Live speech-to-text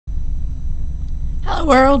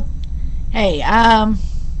Hello world. Hey,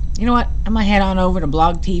 you know what? I'm gonna head on over to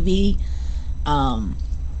blogtv. Come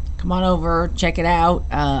on over, check it out.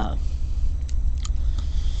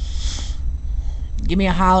 Give me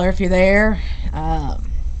a holler if you're there.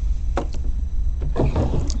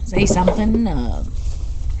 Say something.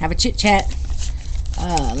 Have a chit chat.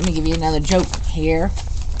 Let me give you another joke here.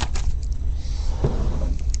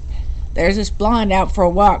 There's this blonde out for a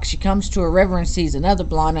walk. She comes to a river and sees another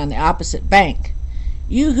blonde on the opposite bank.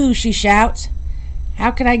 "Yoo-hoo," she shouts.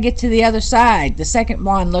 "How can I get to the other side?" The second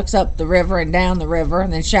blonde looks up the river and down the river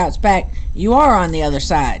and then shouts back, "You are on the other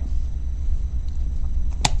side."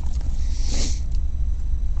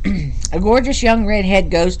 A gorgeous young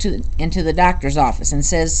redhead goes into the doctor's office and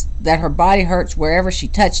says that her body hurts wherever she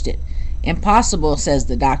touched it. "Impossible," says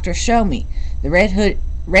the doctor. "Show me." The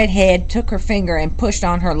redhead took her finger and pushed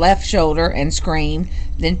on her left shoulder and screamed,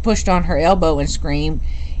 then pushed on her elbow and screamed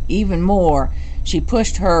even more. She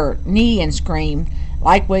pushed her knee and screamed.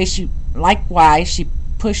 Likewise, she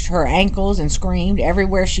pushed her ankles and screamed.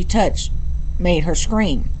 Everywhere she touched made her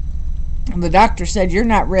scream. The doctor said, "You're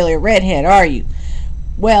not really a redhead, are you?"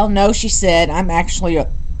 "Well, no," she said. "I'm actually a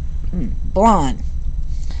blonde."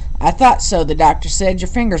 "I thought so," the doctor said. "Your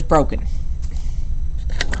finger's broken."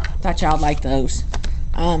 Thought y'all'd like those.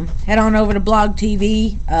 Head on over to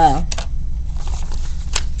blogtv.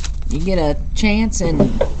 You get a chance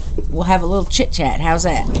and we'll have a little chit chat. How's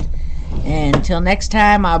that? And until next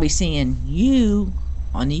time, I'll be seeing you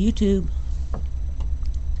on the YouTube.